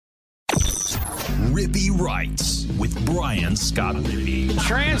Rippy Writes with Brian Scott Rippey.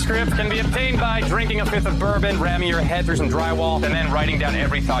 Transcript can be obtained by drinking a fifth of bourbon, ramming your head through some drywall, and then writing down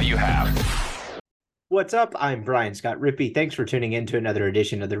every thought you have. What's up? I'm Brian Scott Rippey. Thanks for tuning in to another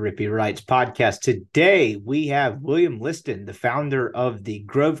edition of the Rippy Writes podcast. Today, we have William Liston, the founder of the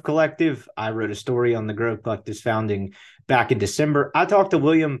Grove Collective. I wrote a story on the Grove Collective's founding back in December. I talked to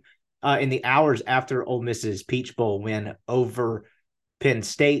William in the hours after Ole Miss's Peach Bowl win over Penn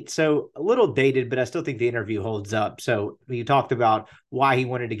State. So a little dated, but I still think the interview holds up. So he talked about why he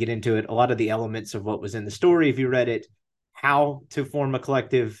wanted to get into it, a lot of the elements of what was in the story, if you read it, how to form a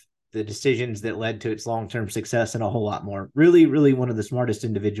collective, the decisions that led to its long-term success, and a whole lot more. Really, really one of the smartest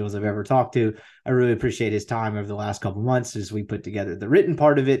individuals I've ever talked to. I really appreciate his time over the last couple of months as we put together the written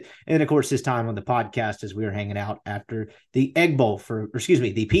part of it. And of course, his time on the podcast as we were hanging out after the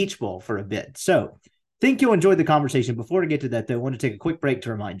the Peach Bowl for a bit. So think you'll enjoy the conversation. Before we get to that, though, I want to take a quick break to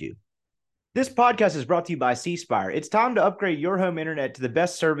remind you. This podcast is brought to you by C Spire. It's time to upgrade your home internet to the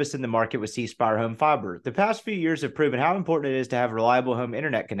best service in the market with C Spire Home Fiber. The past few years have proven how important it is to have a reliable home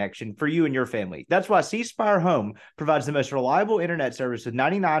internet connection for you and your family. That's why C Spire Home provides the most reliable internet service with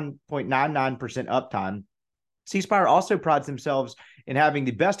 99.99% uptime. C Spire also prides themselves in having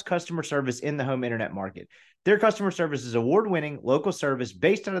the best customer service in the home internet market. Their customer service is award-winning local service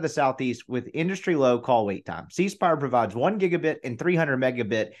based out of the Southeast with industry-low call wait time. C Spire provides 1 gigabit and 300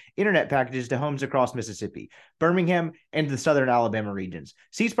 megabit internet packages to homes across Mississippi, Birmingham, and the southern Alabama regions.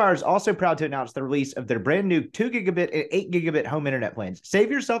 C Spire is also proud to announce the release of their brand new 2 gigabit and 8 gigabit home internet plans.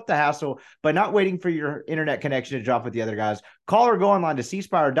 Save yourself the hassle by not waiting for your internet connection to drop with the other guys. Call or go online to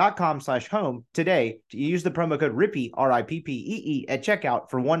cspire.com/home today to use the promo code RIPPEE, RIPPEE, at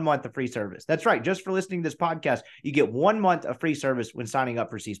checkout for 1 month of free service. That's right. Just for listening to this podcast, you get 1 month of free service when signing up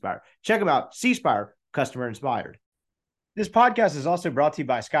for C Spire. Check them out. C Spire, customer inspired. This podcast is also brought to you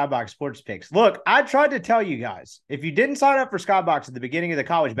by Skybox Sports Picks. Look, I tried to tell you guys, if you didn't sign up for Skybox at the beginning of the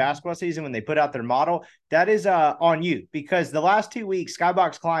college basketball season when they put out their model, that is on you, because the last 2 weeks,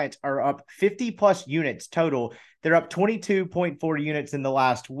 Skybox clients are up 50 plus units total. They're up 22.4 units in the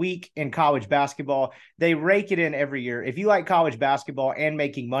last week in college basketball. They rake it in every year. If you like college basketball and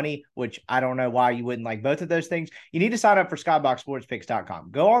making money, which I don't know why you wouldn't like both of those things, you need to sign up for skyboxsportspicks.com.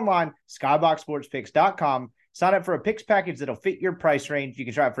 Go online, skyboxsportspicks.com. Sign up for a picks package that'll fit your price range. You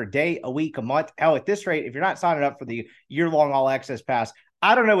can try it for a day, a week, a month. Hell, at this rate, if you're not signing up for the year-long all-access pass,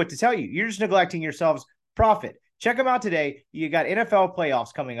 I don't know what to tell you. You're just neglecting yourselves profit. Check them out today. You got NFL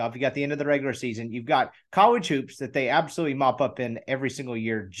playoffs coming up. You got the end of the regular season. You've got college hoops that they absolutely mop up in every single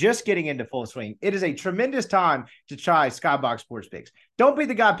year, just getting into full swing. It is a tremendous time to try Skybox Sports Picks. Don't be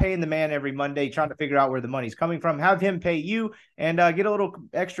the guy paying the man every Monday trying to figure out where the money's coming from. Have him pay you and get a little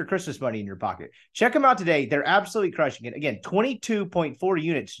extra Christmas money in your pocket. Check them out today. They're absolutely crushing it. Again, 22.4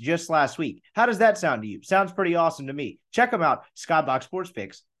 units just last week. How does that sound to you? Sounds pretty awesome to me. Check them out,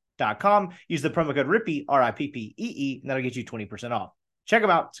 skyboxsportspicks.com. Use the promo code RIPPEE, RIPPEE, and that'll get you 20% off. Check them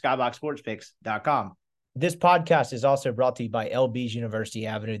out, skyboxsportspicks.com. This podcast is also brought to you by LB's University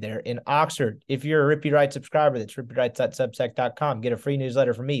Avenue there in Oxford. If you're a Rippy Writes subscriber, that's rippywrites.substack.com. Get a free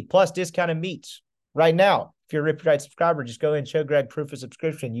newsletter from me, plus discounted meats right now. If you're a Rippy Writes subscriber, just go in and show Greg proof of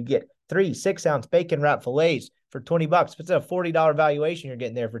subscription. You get 3 6-ounce bacon wrap fillets for $20. If it's a $40 valuation, you're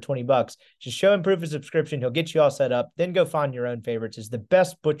getting there for $20. Just show him proof of subscription. He'll get you all set up. Then go find your own favorites. It's the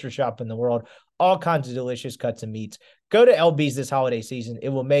best butcher shop in the world. All kinds of delicious cuts and meats. Go to LB's this holiday season. It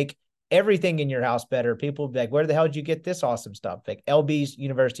will make everything in your house better. People will be like, where the hell did you get this awesome stuff? Like LB's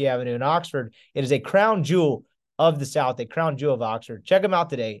University Avenue in Oxford. It is a crown jewel of the South, a crown jewel of Oxford. Check them out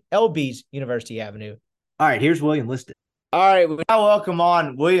today. LB's University Avenue. All right, here's William Liston. All right, we now welcome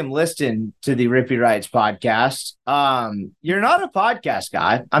on William Liston to the Rippy Writes podcast. You're not a podcast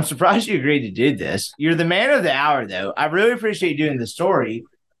guy. I'm surprised you agreed to do this. You're the man of the hour, though. I really appreciate doing the story,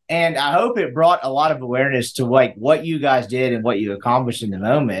 and I hope it brought a lot of awareness to like what you guys did and what you accomplished in the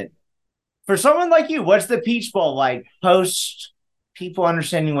moment. For someone like you, what's the Peach Bowl like post people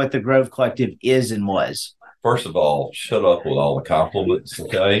understanding what the Grove Collective is and was? First of all, shut up with all the compliments,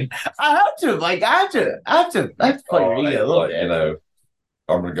 okay? I have to play your ego a little bit. You know,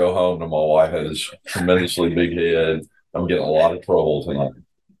 I'm going to go home and my wife has tremendously big head. I'm getting a lot of trouble tonight.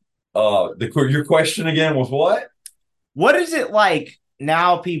 Your question again was what? What is it like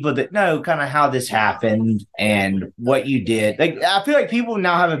now, people that know kind of how this happened and what you did? Like, I feel like people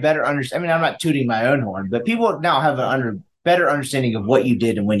now have a better understanding. I mean, I'm not tooting my own horn, but people now have a better understanding of what you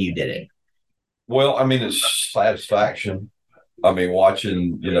did and when you did it. Well, I mean, it's satisfaction. I mean,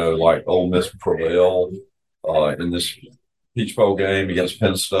 watching, like Ole Miss prevail in this Peach Bowl game against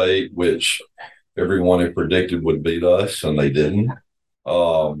Penn State, which everyone had predicted would beat us, and they didn't.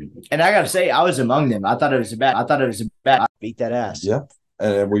 And I got to say, I was among them. I thought it was a bad. I beat that ass. Yeah,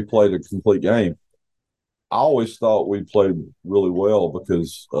 and we played a complete game. I always thought we played really well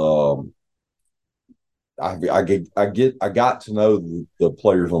because I got to know the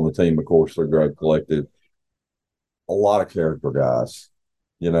players on the team. Of course, they're Grove Collective, a lot of character guys,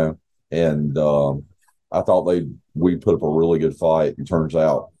 you know, and I thought we put up a really good fight. And turns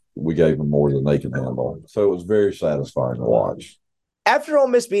out we gave them more than they can handle. So it was very satisfying to watch. After Ole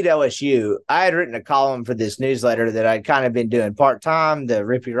Miss beat LSU, I had written a column for this newsletter that I'd kind of been doing part-time, the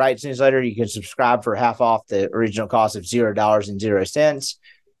Rippy Writes newsletter. You can subscribe for half off the original cost of $0.00.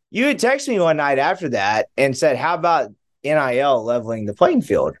 You had texted me one night after that and said, how about NIL leveling the playing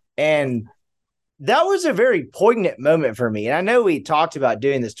field? And that was a very poignant moment for me. And I know we talked about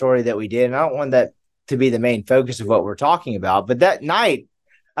doing the story that we did, and I don't want that to be the main focus of what we're talking about. But that night,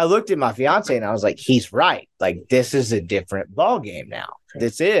 I looked at my fiance and I was like, he's right. Like, this is a different ball game now.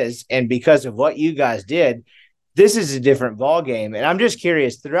 This is. And because of what you guys did, this is a different ball game. And I'm just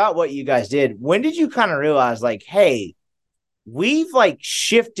curious, throughout what you guys did, when did you kind of realize, like, hey, we've like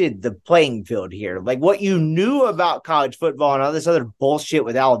shifted the playing field here? Like, what you knew about college football and all this other bullshit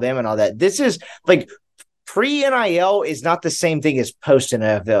with Alabama and all that, this is like pre-NIL is not the same thing as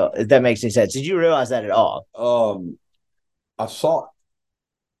post-NFL, if that makes any sense. Did you realize that at all? I saw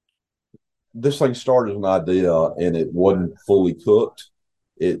this thing started as an idea and it wasn't fully cooked.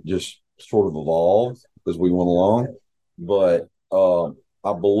 It just sort of evolved as we went along. But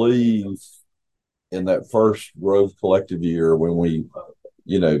I believe in that first Grove Collective year when we,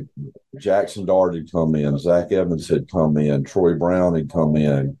 Jackson Dart had come in, Zach Evans had come in, Troy Brown had come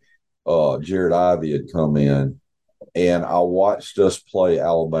in, Jared Ivey had come in, and I watched us play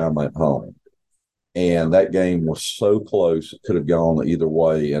Alabama at home. And that game was so close, it could have gone either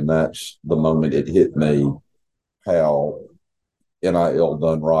way. And that's the moment it hit me how NIL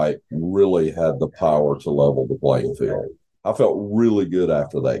done right really had the power to level the playing field. I felt really good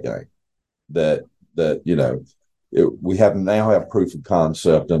after that game that we now have proof of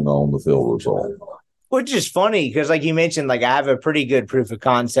concept and on the field result. Which is funny because, like you mentioned, like I have a pretty good proof of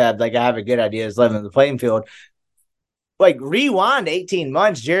concept. Like I have a good idea of leveling the playing field. Like rewind 18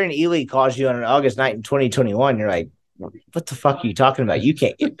 months, Jaron Ely calls you on an August night in 2021. You're like, what the fuck are you talking about? You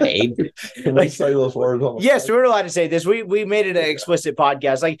can't get paid. Can we say those words? Yes, we're allowed to say this. We made it an explicit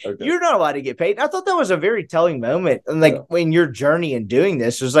podcast. Like, okay. You're not allowed to get paid. I thought that was a very telling moment. And like when your journey in doing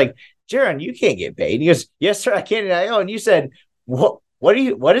this was like, Jaron, you can't get paid. He goes, yes, sir, I can. And I know. And you said, what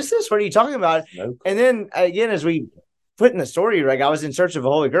is this? What are you talking about? Nope. And then again, as we put in the story, like I was in search of a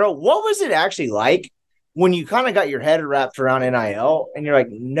holy girl. What was it actually like when you kind of got your head wrapped around NIL and you're like,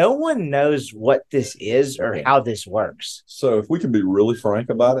 no one knows what this is or how this works? So if we can be really frank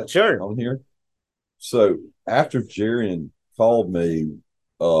about it, sure, on here. So after Jaron called me,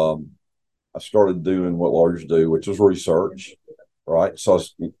 I started doing what lawyers do, which was research, right? So I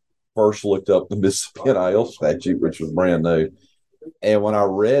first looked up the Mississippi NIL statute, which was brand new. And when I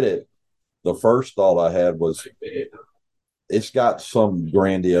read it, the first thought I had was, it's got some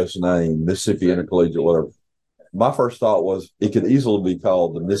grandiose name, Mississippi Intercollegiate, whatever. My first thought was it could easily be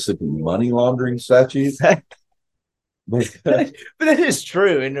called the Mississippi Money Laundering Statute. But that is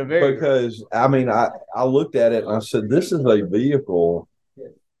true in a very because I mean I looked at it and I said, this is a vehicle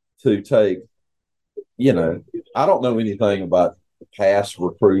to take, I don't know anything about past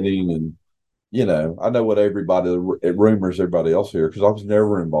recruiting and I know what rumors everybody else here because I was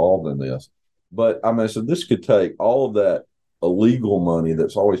never involved in this. But I mean, so this could take all of that illegal money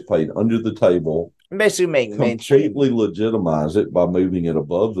that's always paid under the table, basically completely legitimize it by moving it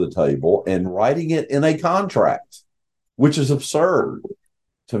above the table and writing it in a contract, which is absurd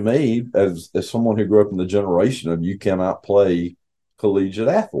to me as someone who grew up in the generation of you cannot play collegiate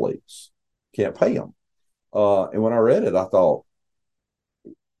athletes, can't pay them. And when I read it, I thought,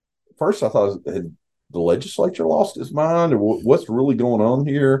 had the legislature lost its mind or what's really going on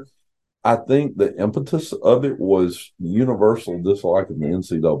here? I think the impetus of it was universal dislike of the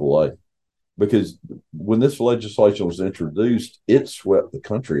NCAA because when this legislation was introduced, it swept the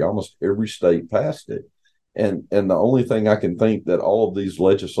country. Almost every state passed it. And the only thing I can think that all of these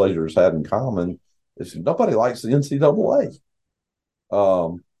legislators had in common is nobody likes the NCAA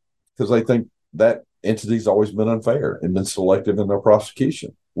because they think that entity's always been unfair and been selective in their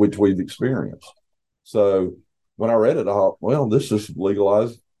prosecution, which we've experienced. So when I read it, I thought, well, this is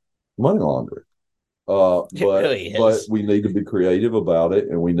legalized money laundering. But we need to be creative about it,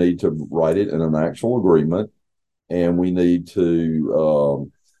 and we need to write it in an actual agreement, and we need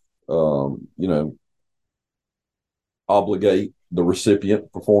to, obligate the recipient to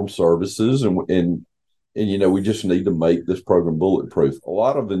perform services, and And we just need to make this program bulletproof. A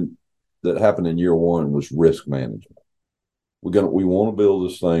lot of it that happened in year one was risk management. We want to build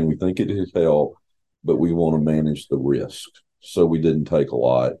this thing. We think it has help, but we want to manage the risk. So we didn't take a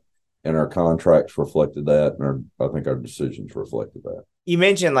lot, and our contracts reflected that, and I think our decisions reflected that. You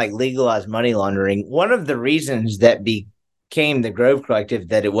mentioned like legalized money laundering. One of the reasons that became the Grove Collective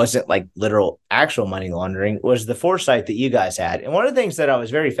that it wasn't like literal actual money laundering was the foresight that you guys had. And one of the things that I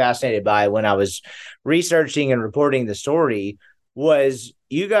was very fascinated by when I was researching and reporting the story was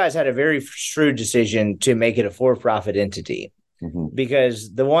you guys had a very shrewd decision to make it a for-profit entity,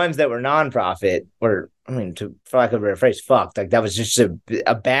 because the ones that were nonprofit were, for lack of a better phrase, fucked. Like that was just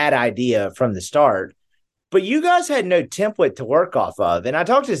a bad idea from the start. But you guys had no template to work off of. And I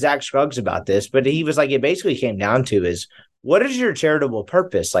talked to Zach Scruggs about this, but he was like, it basically came down to is, what is your charitable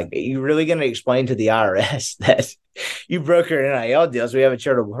purpose? Like, are you really going to explain to the IRS that you broker NIL deals? We have a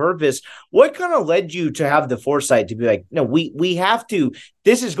charitable purpose. What kind of led you to have the foresight to be like, no, we have to,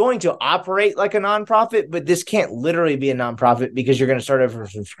 this is going to operate like a nonprofit, but this can't literally be a nonprofit because you're going to start over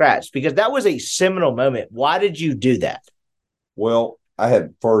from scratch? Because that was a seminal moment. Why did you do that? Well, I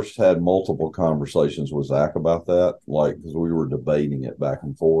had first had multiple conversations with Zach about that, like, because we were debating it back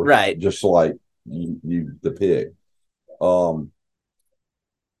and forth. Right. Just like the pig.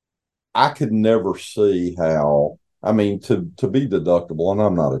 I could never see how, to be deductible, and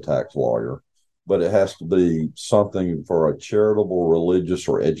I'm not a tax lawyer, but it has to be something for a charitable, religious,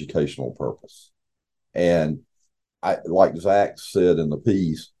 or educational purpose. And like Zach said in the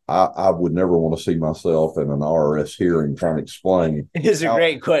piece, I would never want to see myself in an IRS hearing trying to explain. It's a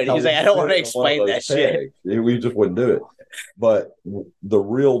great quote. He's like, I don't want to explain that shit. We just wouldn't do it. But the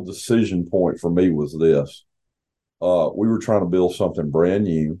real decision point for me was this. We were trying to build something brand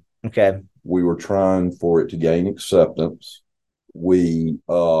new. Okay. We were trying for it to gain acceptance. We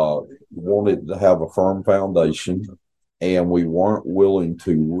wanted to have a firm foundation, and we weren't willing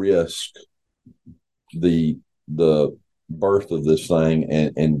to risk the birth of this thing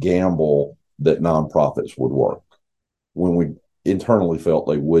and gamble that nonprofits would work when we internally felt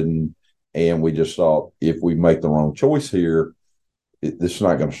they wouldn't. And we just thought, if we make the wrong choice here, this is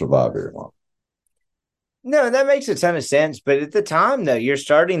not going to survive very long. No, that makes a ton of sense. But at the time, though, you're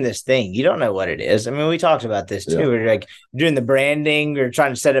starting this thing. You don't know what it is. We talked about this too. Yeah. We're like doing the branding, or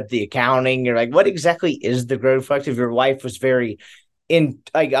trying to set up the accounting. You're like, what exactly is the Grove Collective? Your wife was very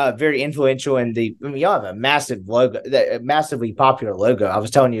influential in the. Y'all have a massive logo, massively popular logo. I was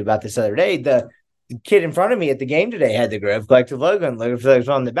telling you about this other day. The kid in front of me at the game today had the Grove Collective logo and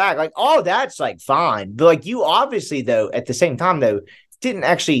logo on the back. Like, oh, that's like fine. But like, you obviously, though, at the same time, though, didn't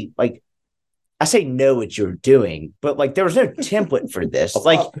actually like. I say know what you're doing, but like there was no template for this.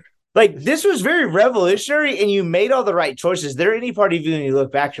 Like this was very revolutionary, and you made all the right choices. Is there any part of you when you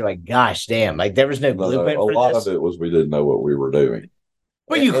look back, you're like, gosh, damn, like there was no blueprint for this? A lot of it was we didn't know what we were doing.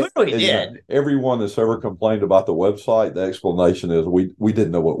 Well, you clearly did. Everyone that's ever complained about the website, the explanation is we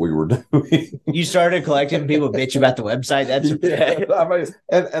didn't know what we were doing. You started collecting people bitch about the website. That's okay.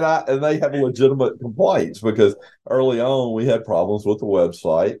 And they have legitimate complaints, because early on we had problems with the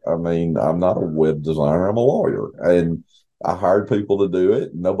website. I'm not a web designer. I'm a lawyer, and I hired people to do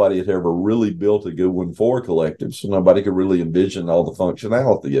it. Nobody had ever really built a good one for Collective, so nobody could really envision all the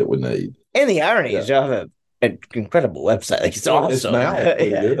functionality it would need. And the irony is, y'all have an incredible website. Like, it's awesome. It's now pretty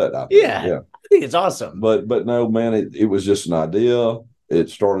good. I think it's awesome. But no, man, it was just an idea.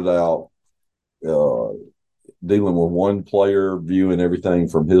 It started out dealing with one player, viewing everything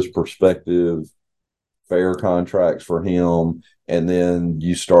from his perspective, fair contracts for him, and then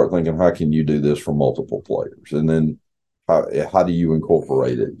you start thinking, how can you do this for multiple players? And then how do you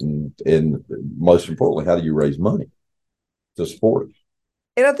incorporate it? And most importantly, how do you raise money to support it?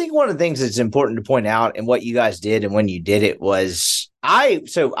 And I think one of the things that's important to point out, and what you guys did and when you did it, was I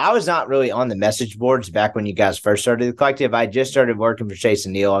was not really on the message boards back when you guys first started the collective. I just started working for Chase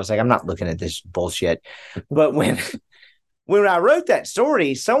and Neil. I was like, I'm not looking at this bullshit. But when I wrote that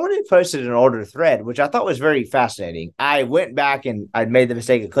story, someone had posted an older thread, which I thought was very fascinating. I went back and I made the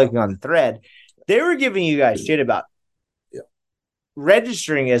mistake of clicking on the thread. They were giving you guys shit about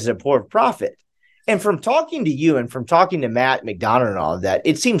registering as a for-profit. And from talking to you and from talking to Matt McDonough and all of that,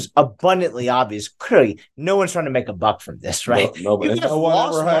 it seems abundantly obvious. Clearly, no one's trying to make a buck from this, right? No one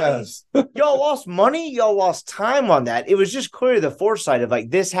ever has. Y'all lost money. Y'all lost time on that. It was just clear the foresight of like,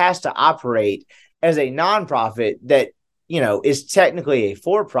 this has to operate as a nonprofit that, is technically a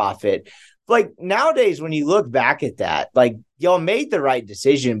for-profit. Like nowadays, when you look back at that, like y'all made the right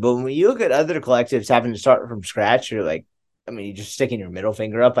decision. But when you look at other collectives having to start from scratch, you're like, you're just sticking your middle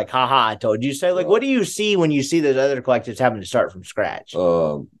finger up, like, haha, I told you so. Like, what do you see when you see those other collectives having to start from scratch?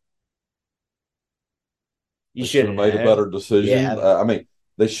 You should have made a better decision. Yeah. I mean,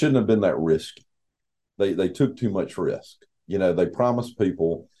 they shouldn't have been that risky. They took too much risk. They promised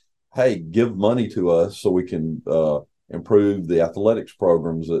people, hey, give money to us so we can improve the athletics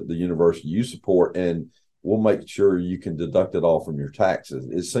programs at the university you support, and we'll make sure you can deduct it all from your taxes.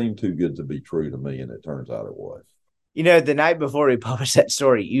 It seemed too good to be true to me, and it turns out it was. The night before we published that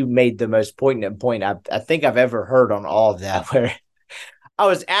story, you made the most poignant point I think I've ever heard on all of that, where I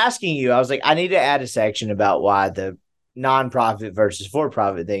was asking you, I was like, I need to add a section about why the nonprofit versus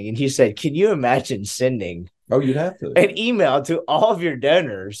for-profit thing. And you said, can you imagine sending you'd have to an email to all of your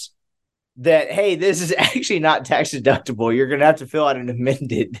donors that, hey, this is actually not tax deductible. You're going to have to fill out an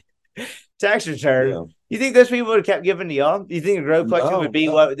amended tax return. Yeah. You think those people would have kept giving to y'all? Do you think the Grove Collective would be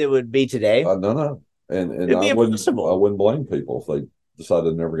what it would be today? No. And I wouldn't blame people if they decided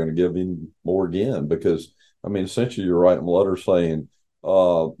they're never going to give any more again, because, I mean, essentially you're writing letters saying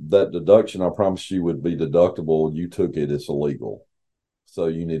that deduction I promised you would be deductible. You took it. It's illegal. So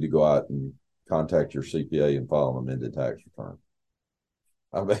you need to go out and contact your CPA and file an amended tax return.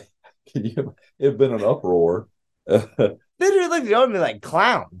 I mean, it'd been an uproar. They looked at me like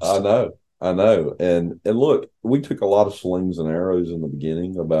clowns. I know. And look, we took a lot of slings and arrows in the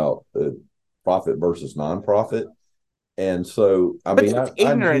beginning about profit versus nonprofit. And so,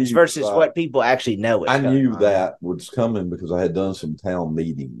 ignorance versus what people actually know. I knew that was coming because I had done some town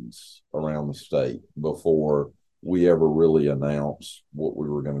meetings around the state before we ever really announced what we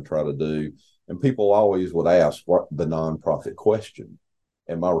were going to try to do. And people always would ask what the nonprofit question.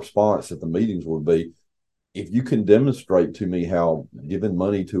 And my response at the meetings would be, if you can demonstrate to me how giving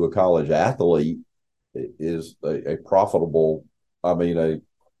money to a college athlete is a profitable, a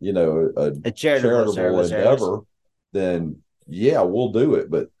charitable endeavor, then yeah, we'll do it.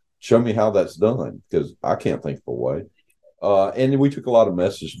 But show me how that's done, because I can't think of a way. And we took a lot of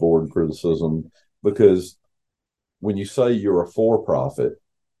message board criticism, because when you say you're a for-profit,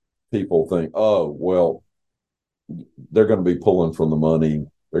 people think, oh, well, they're going to be pulling from the money.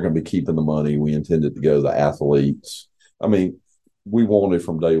 They're going to be keeping the money. We intended to go to the athletes. I mean, we wanted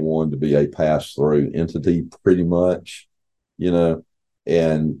from day one to be a pass-through entity pretty much, and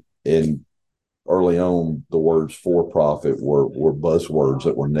early on, the words for-profit were buzzwords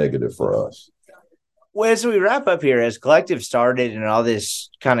that were negative for us. Well, as we wrap up here, as Collective started and all this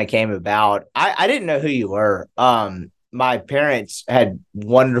kind of came about, I didn't know who you were. My parents had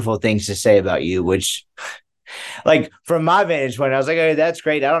wonderful things to say about you, which, like, from my vantage point, I was like, oh, that's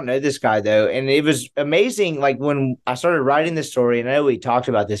great. I don't know this guy, though. And it was amazing, like, when I started writing this story, and I know we talked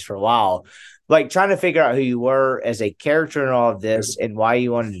about this for a while, like, trying to figure out who you were as a character in all of this and why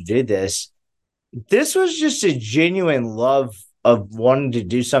you wanted to do this. This was just a genuine love of wanting to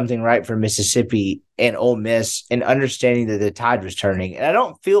do something right for Mississippi and Ole Miss, and understanding that the tide was turning. And I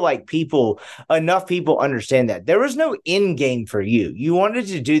don't feel like enough people understand that. There was no end game for you. You wanted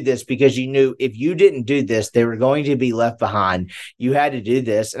to do this because you knew if you didn't do this, they were going to be left behind. You had to do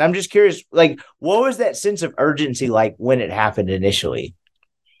this. And I'm just curious, like, what was that sense of urgency like when it happened initially?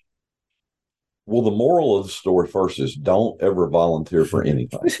 Well, the moral of the story first is don't ever volunteer for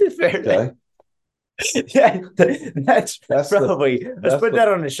anything. Okay? Yeah, that's probably let's put that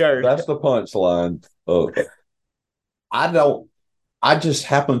on the shirt. That's the punchline. I just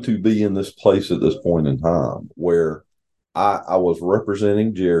happen to be in this place at this point in time where I was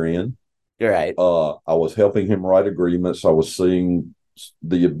representing Jerian. You're right. I was helping him write agreements. I was seeing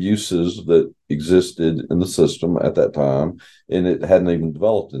the abuses that existed in the system at that time, and it hadn't even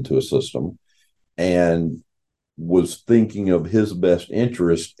developed into a system, and was thinking of his best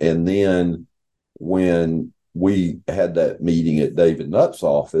interest. And then when we had that meeting at David Nutt's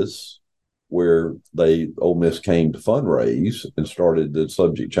office, where Ole Miss came to fundraise and started the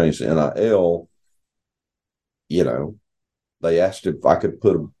subject change to NIL, they asked if I could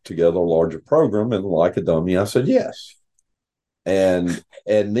put together a larger program, and like a dummy, I said yes. And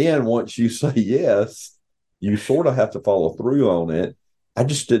then once you say yes, you sort of have to follow through on it. I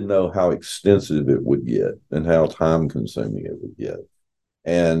just didn't know how extensive it would get and how time consuming it would get.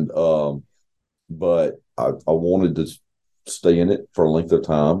 And but I wanted to stay in it for a length of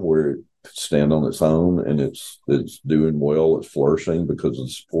time where it could stand on its own, and it's doing well, it's flourishing because of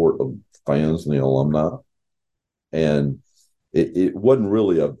the support of fans and the alumni. And it wasn't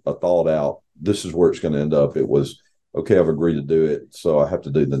really a thought out, this is where it's going to end up. It was, okay, I've agreed to do it, so I have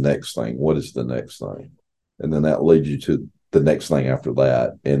to do the next thing. What is the next thing? And then that leads you to the next thing after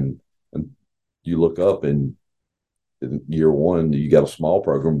that. And you look up, and in year one, you got a small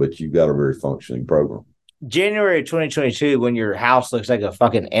program, but you got a very functioning program. January 2022, when your house looks like a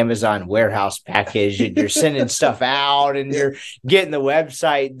fucking Amazon warehouse package and you're sending stuff out and you're getting the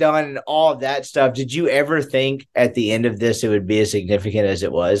website done and all of that stuff, did you ever think at the end of this it would be as significant as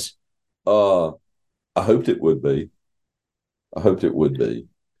it was? I hoped it would be. And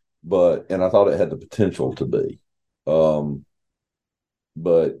I thought it had the potential to be. But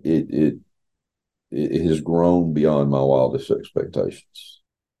it has grown beyond my wildest expectations.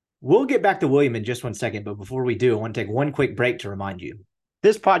 We'll get back to William in just one second, but before we do, I want to take one quick break to remind you.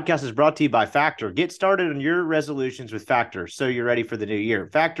 This podcast is brought to you by Factor. Get started on your resolutions with Factor so you're ready for the new year.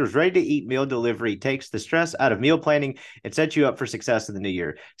 Factor's ready-to-eat meal delivery takes the stress out of meal planning and sets you up for success in the new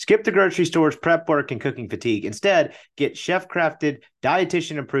year. Skip the grocery stores, prep work, and cooking fatigue. Instead, get chef-crafted,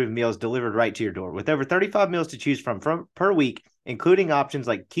 dietitian-approved meals delivered right to your door. With over 35 meals to choose from per week, including options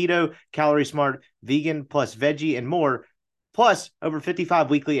like keto, calorie smart, vegan, plus veggie, and more, plus, over 55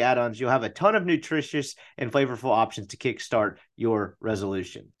 weekly add-ons, you'll have a ton of nutritious and flavorful options to kickstart your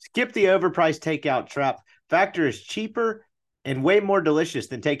resolution. Skip the overpriced takeout trap. Factor is cheaper and way more delicious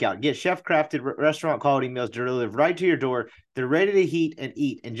than takeout. Get chef-crafted restaurant-quality meals delivered right to your door. They're ready to heat and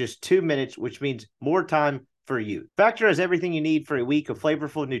eat in just 2 minutes, which means more time for you. Factor has everything you need for a week of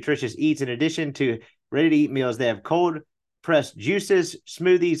flavorful, nutritious eats. In addition to ready-to-eat meals, they have cold pressed juices,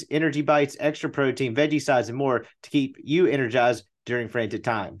 smoothies, energy bites, extra protein, veggie sides, and more to keep you energized during frantic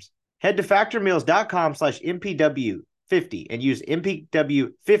times. Head to factormeals.com/MPW50 and use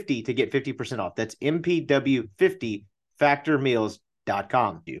MPW50 to get 50% off. That's MPW50,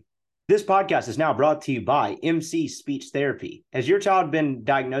 factormeals.com. This podcast is now brought to you by MC Speech Therapy. Has your child been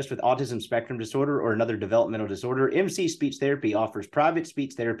diagnosed with autism spectrum disorder or another developmental disorder? MC Speech Therapy offers private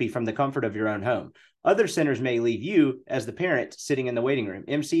speech therapy from the comfort of your own home. Other centers may leave you, as the parent, sitting in the waiting room.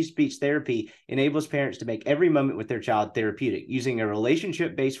 MC Speech Therapy enables parents to make every moment with their child therapeutic. Using a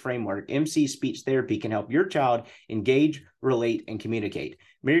relationship-based framework, MC Speech Therapy can help your child engage, relate, and communicate.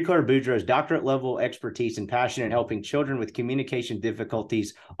 Mary Claire Boudreau's doctorate-level expertise and passion in helping children with communication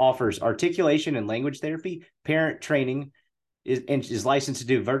difficulties offers articulation and language therapy, parent training, is licensed to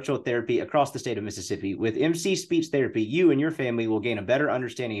do virtual therapy across the state of Mississippi. With MC Speech Therapy, you and your family will gain a better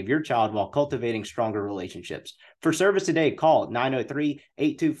understanding of your child while cultivating stronger relationships. For service today, call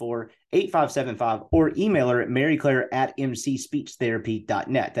 903-824-8575 or email her at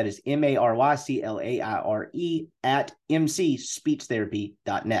maryclaire@mcspeechtherapy.net. That is MARYCLAIRE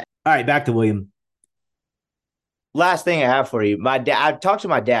 @mcspeechtherapy.net. All right, back to William. Last thing I have for you. I talked to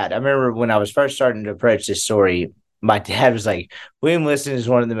my dad. I remember when I was first starting to approach this story, my dad was like, William Liston is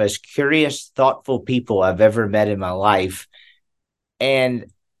one of the most curious, thoughtful people I've ever met in my life. And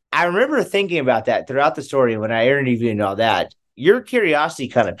I remember thinking about that throughout the story when I interviewed you and all that. Your curiosity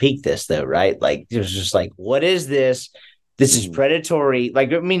kind of piqued this, though, right? Like, it was just like, what is this? This is predatory.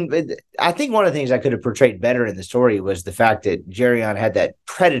 Like, I mean, I think one of the things I could have portrayed better in the story was the fact that Jerrion had that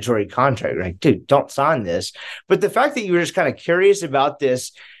predatory contract. Like, dude, don't sign this. But the fact that you were just kind of curious about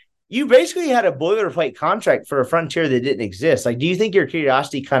this, you basically had a boilerplate contract for a frontier that didn't exist. Like, do you think your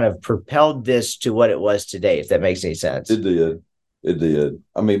curiosity kind of propelled this to what it was today, if that makes any sense? It did.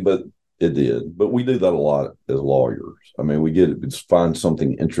 I mean, but it did. But we do that a lot as lawyers. I mean, we find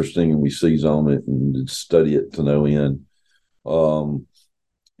something interesting and we seize on it and study it to no end. And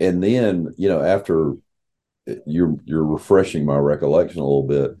then, after you're refreshing my recollection a little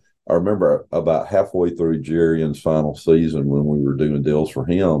bit, I remember about halfway through Jerrion's final season when we were doing deals for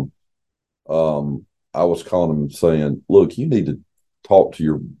him, I was calling him saying, look, you need to talk to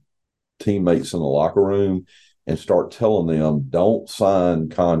your teammates in the locker room and start telling them don't sign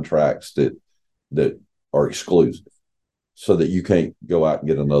contracts that are exclusive so that you can't go out and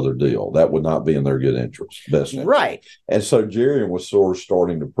get another deal. That would not be in their good interest. Best interest. Right. And so Jerrion was sort of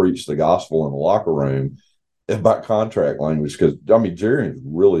starting to preach the gospel in the locker room about contract language because, I mean, Jerrion's a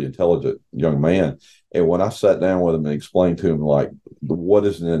really intelligent young man. And when I sat down with him and explained to him, like, what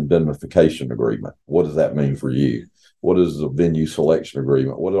is an indemnification agreement? What does that mean for you? What is a venue selection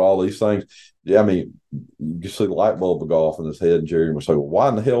agreement? What are all these things? Yeah, I mean, you see the light bulb go off in his head, and Jerrion would say, well, why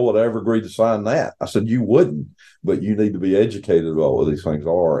in the hell would I ever agree to sign that? I said, you wouldn't, but you need to be educated about what these things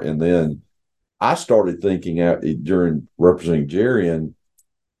are. And then I started thinking during representing Jerrion,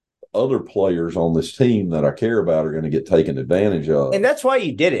 other players on this team that I care about are going to get taken advantage of. And that's why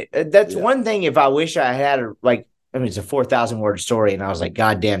you did it. That's one thing. If I wish I had it's a 4,000 word story and I was like,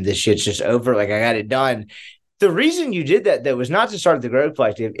 God damn, this shit's just over. Like, I got it done. The reason you did that, though, was not to start the Grove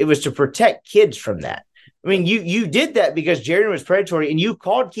Collective. It was to protect kids from that. I mean, you did that because Jerrion was predatory, and you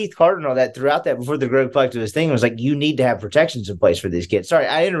called Keith Carter and all that throughout that before the Grove Collective was thing. It was like, you need to have protections in place for these kids. Sorry,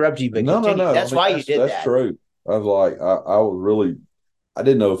 I interrupted you, but no. That's why you did that. That's true. I was like, I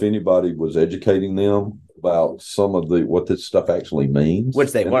didn't know if anybody was educating them about some of what this stuff actually means.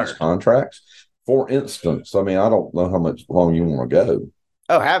 Which they in were. these contracts. For instance, I mean, I don't know how much long you want to go.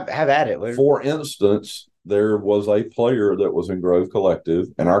 Oh, have at it. For instance, there was a player that was in Grove Collective,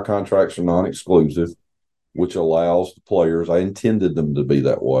 and our contracts are non-exclusive, which allows the players. I intended them to be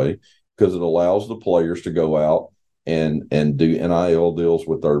that way because it allows the players to go out and do NIL deals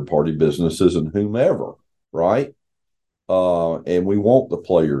with third-party businesses and whomever, right? And we want the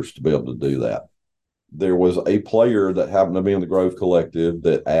players to be able to do that. There was a player that happened to be in the Grove Collective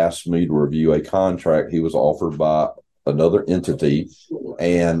that asked me to review a contract he was offered by another entity,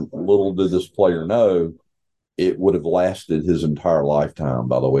 and little did this player know it would have lasted his entire lifetime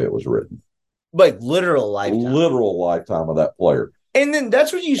by the way it was written. Like literal lifetime of that player. And then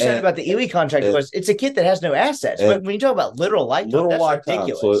that's what you said about the Ely contract was it's a kid that has no assets. But when you talk about literal lifetime, that's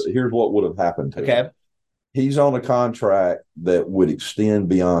ridiculous. So here's what would have happened to him. He's on a contract that would extend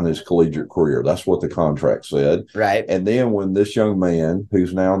beyond his collegiate career. That's what the contract said. Right. And then when this young man,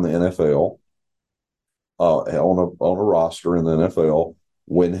 who's now in the NFL, on a roster in the NFL,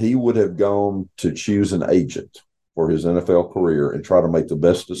 when he would have gone to choose an agent for his NFL career and try to make the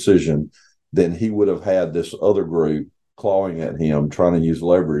best decision, then he would have had this other group clawing at him, trying to use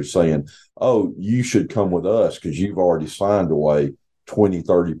leverage, saying, oh, you should come with us because you've already signed away 20,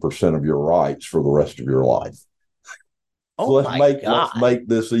 30% of your rights for the rest of your life. Oh, so let's make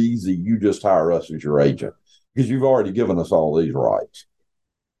this easy. You just hire us as your agent because you've already given us all these rights.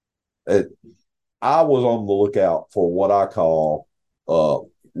 I was on the lookout for what I call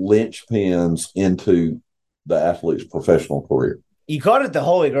linchpins into the athlete's professional career. You called it the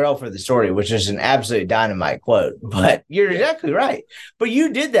holy grail for the story, which is an absolute dynamite quote, but you're exactly right. But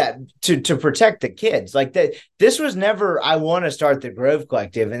you did that to protect the kids. Like that, this was never, I want to start the Grove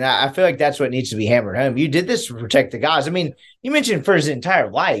Collective. And I feel like that's what needs to be hammered home. You did this to protect the guys. I mean, you mentioned for his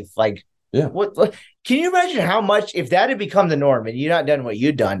entire life, like, yeah. What can you imagine how much, if that had become the norm and you'd not done what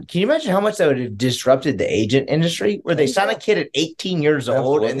you'd done, can you imagine how much that would have disrupted the agent industry where they sign a kid at 18 years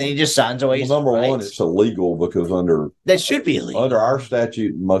old and then he just signs away? Well, number one, it's illegal because that should be illegal. Under our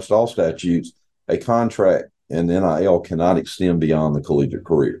statute, most all statutes, a contract and NIL cannot extend beyond the collegiate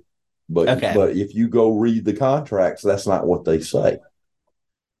career. But if you go read the contracts, that's not what they say,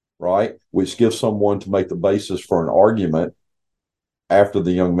 right? Which gives someone to make the basis for an argument after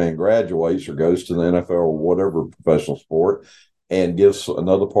the young man graduates or goes to the NFL or whatever professional sport and gives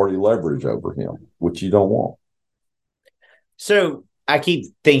another party leverage over him, which you don't want. So I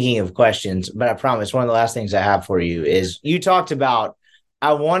keep thinking of questions, but I promise one of the last things I have for you is you talked about,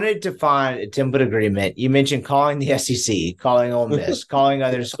 I wanted to find a template agreement. You mentioned calling the SEC, calling Ole Miss, calling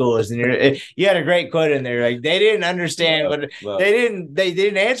other schools, and you had a great quote in there. Like they didn't understand they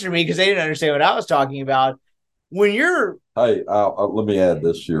didn't answer me because they didn't understand what I was talking about. When you're Hey, let me add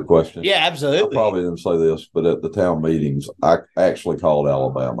this to your question. Yeah, absolutely. I probably didn't say this, but at the town meetings, I actually called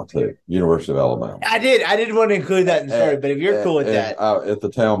Alabama too, University of Alabama. I did want to include that in the story, but if you're cool with that. At the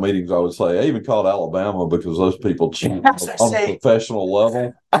town meetings, I would say, I even called Alabama because those people cheat on a professional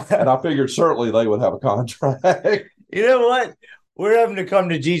level. And I figured certainly they would have a contract. You know what? We're having to come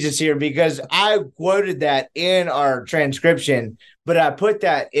to Jesus here because I quoted that in our transcription, but I put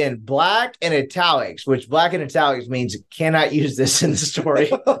that in black and italics, which black and italics means cannot use this in the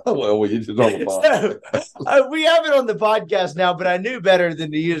story. Well, we used it on the podcast. So, we have it on the podcast now, but I knew better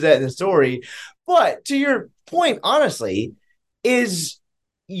than to use that in the story. But to your point, honestly, is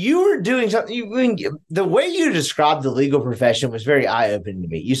you were doing something. The way you described the legal profession was very eye-opening to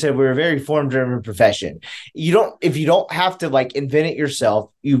me. You said we're a very form-driven profession. If you don't have to like invent it yourself,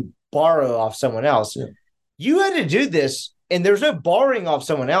 you borrow off someone else. Yeah. You had to do this, and there's no borrowing off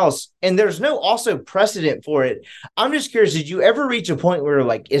someone else, and there's no also precedent for it. I'm just curious, did you ever reach a point where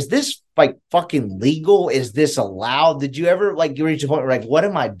like, is this like fucking legal? Is this allowed? Did you ever like reach a point where like, what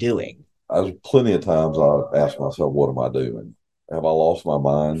am I doing? There's plenty of times I asked myself, what am I doing? Have I lost my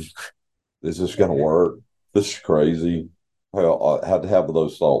mind? Is this going to work? This is crazy. Well, I had to have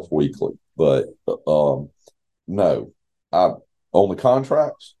those thoughts weekly. But no, on the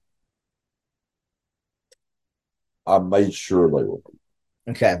contracts, I made sure they were.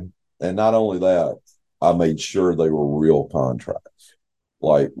 Okay. And not only that, I made sure they were real contracts.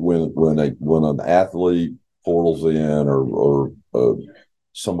 Like when an athlete portals in or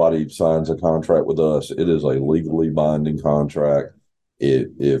somebody signs a contract with us, it is a legally binding contract.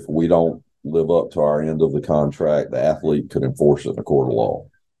 If we don't live up to our end of the contract, the athlete could enforce it in a court of law.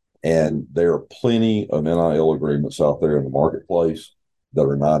 And there are plenty of NIL agreements out there in the marketplace that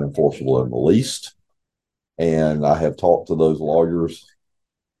are not enforceable in the least. And I have talked to those lawyers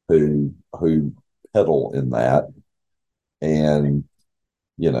who peddle in that. And,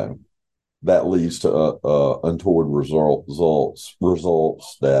 that leads to untoward results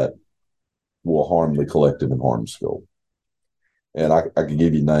that will harm the collective and harm the school. And I could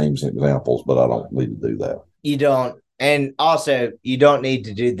give you names and examples, but I don't need to do that. You don't. And also, you don't need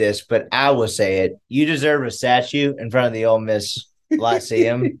to do this, but I will say it. You deserve a statue in front of the Ole Miss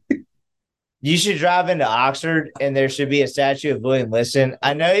Lyceum. You should drive into Oxford, and there should be a statue of William Liston.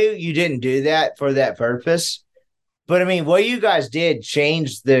 I know you didn't do that for that purpose, but, I mean, what you guys did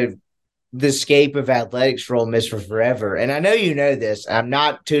changed the scape of athletics for Ole Miss for forever. And I know you know this. I'm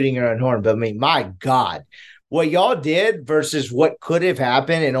not tooting your own horn, but, I mean, my God, what y'all did versus what could have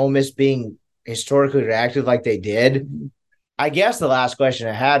happened and Ole Miss being historically reactive like they did. I guess the last question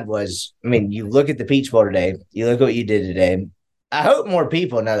I had was, I mean, you look at the Peach Bowl today, you look at what you did today. I hope more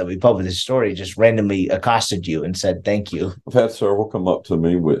people, now that we published this story, just randomly accosted you and said thank you. I've had several come up to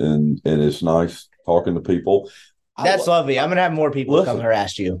me, and it's nice talking to people. That's lovely. I'm going to have more people come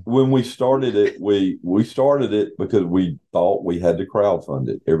harass you. When we started it, we started it because we thought we had to crowdfund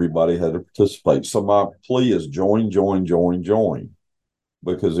it. Everybody had to participate. So my plea is join.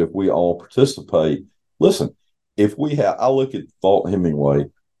 Because if we all participate, listen, I look at Fulton Hemingway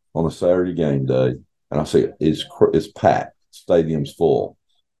on a Saturday game day, and I see it's packed, stadium's full.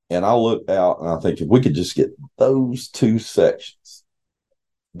 And I look out and I think if we could just get those two sections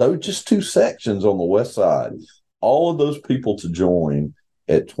on the west side, all of those people to join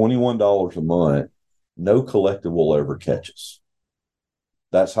at $21 a month, no collective will ever catch us.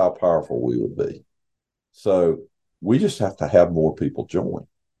 That's how powerful we would be. So we just have to have more people join.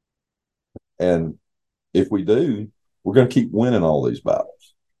 And if we do, we're going to keep winning all these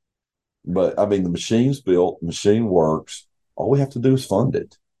battles. But, I mean, the machine's built, the machine works. All we have to do is fund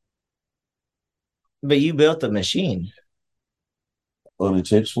it. But you built the machine.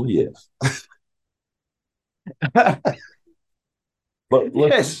 Unintentionally, yes.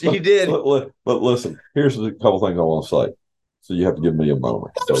 Yes, you did. But listen, here's a couple things I want to say. So you have to give me a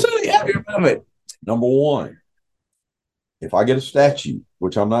moment. Absolutely, have your moment. Number one, if I get a statue,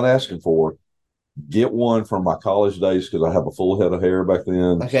 which I'm not asking for, get one from my college days because I have a full head of hair back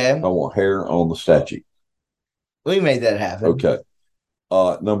then. Okay. I want hair on the statue. We made that happen. Okay.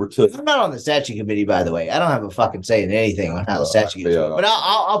 Number two. I'm not on the statue committee, by the way. I don't have a fucking say in anything on how the statue gets but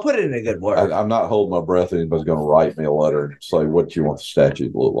I'll put it in a good word. I'm not holding my breath. Anybody's going to write me a letter and say what you want the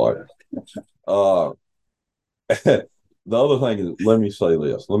statue to look like. The other thing is, let me say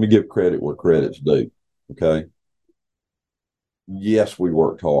this. Let me give credit where credit's due. Okay. Yes, we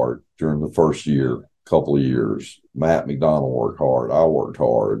worked hard during the first couple of years. Matt McDonald worked hard. I worked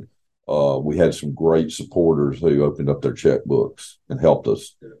hard. We had some great supporters who opened up their checkbooks and helped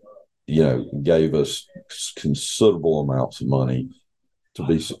us, gave us considerable amounts of money to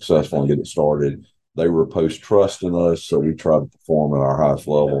be successful and get it started. They reposed trust in us, so we tried to perform at our highest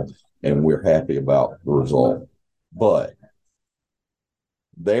level, and we're happy about the result. But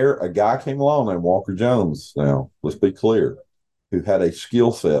a guy came along named Walker Jones, now, let's be clear, who had a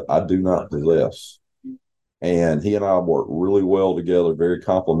skill set I do not possess. And he and I work really well together, very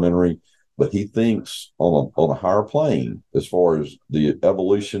complimentary, but he thinks on a higher plane as far as the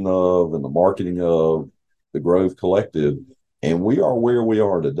evolution of and the marketing of the Grove Collective. And we are where we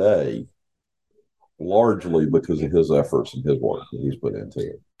are today largely because of his efforts and his work that he's put into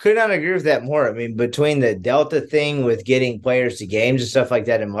it. Could not agree with that more. I mean, between the Delta thing with getting players to games and stuff like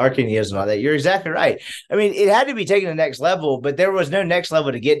that and marketing deals and all that, you're exactly right. I mean, it had to be taken to the next level, but there was no next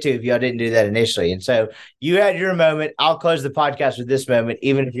level to get to if y'all didn't do that initially. And so you had your moment. I'll close the podcast with this moment,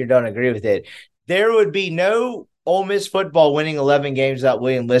 even if you don't agree with it. There would be no Ole Miss football winning 11 games without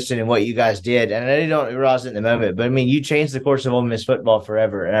William Liston and what you guys did. And I know you don't realize it in the moment, but I mean, you changed the course of Ole Miss football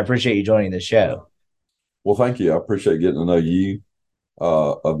forever. And I appreciate you joining the show. Well, thank you. I appreciate getting to know you.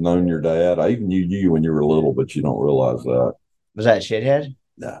 I've known your dad. I even knew you when you were little, but you don't realize that. Was that shithead?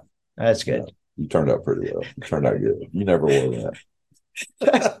 No. That's good. No. You turned out pretty well. You turned out good. You never were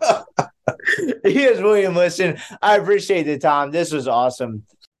that. Here's William Liston. I appreciate the time. This was awesome.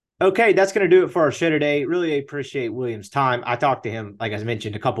 Okay, that's going to do it for our show today. Really appreciate William's time. I talked to him, like I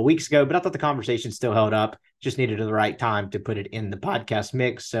mentioned, a couple weeks ago, but I thought the conversation still held up. Just needed the right time to put it in the podcast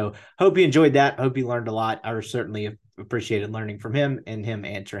mix. So hope you enjoyed that. Hope you learned a lot. I certainly appreciated learning from him and him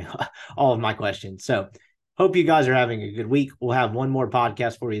answering all of my questions. So hope you guys are having a good week. We'll have one more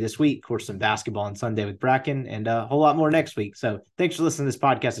podcast for you this week. Of course, some basketball on Sunday with Bracken and a whole lot more next week. So thanks for listening to this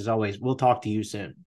podcast as always. We'll talk to you soon.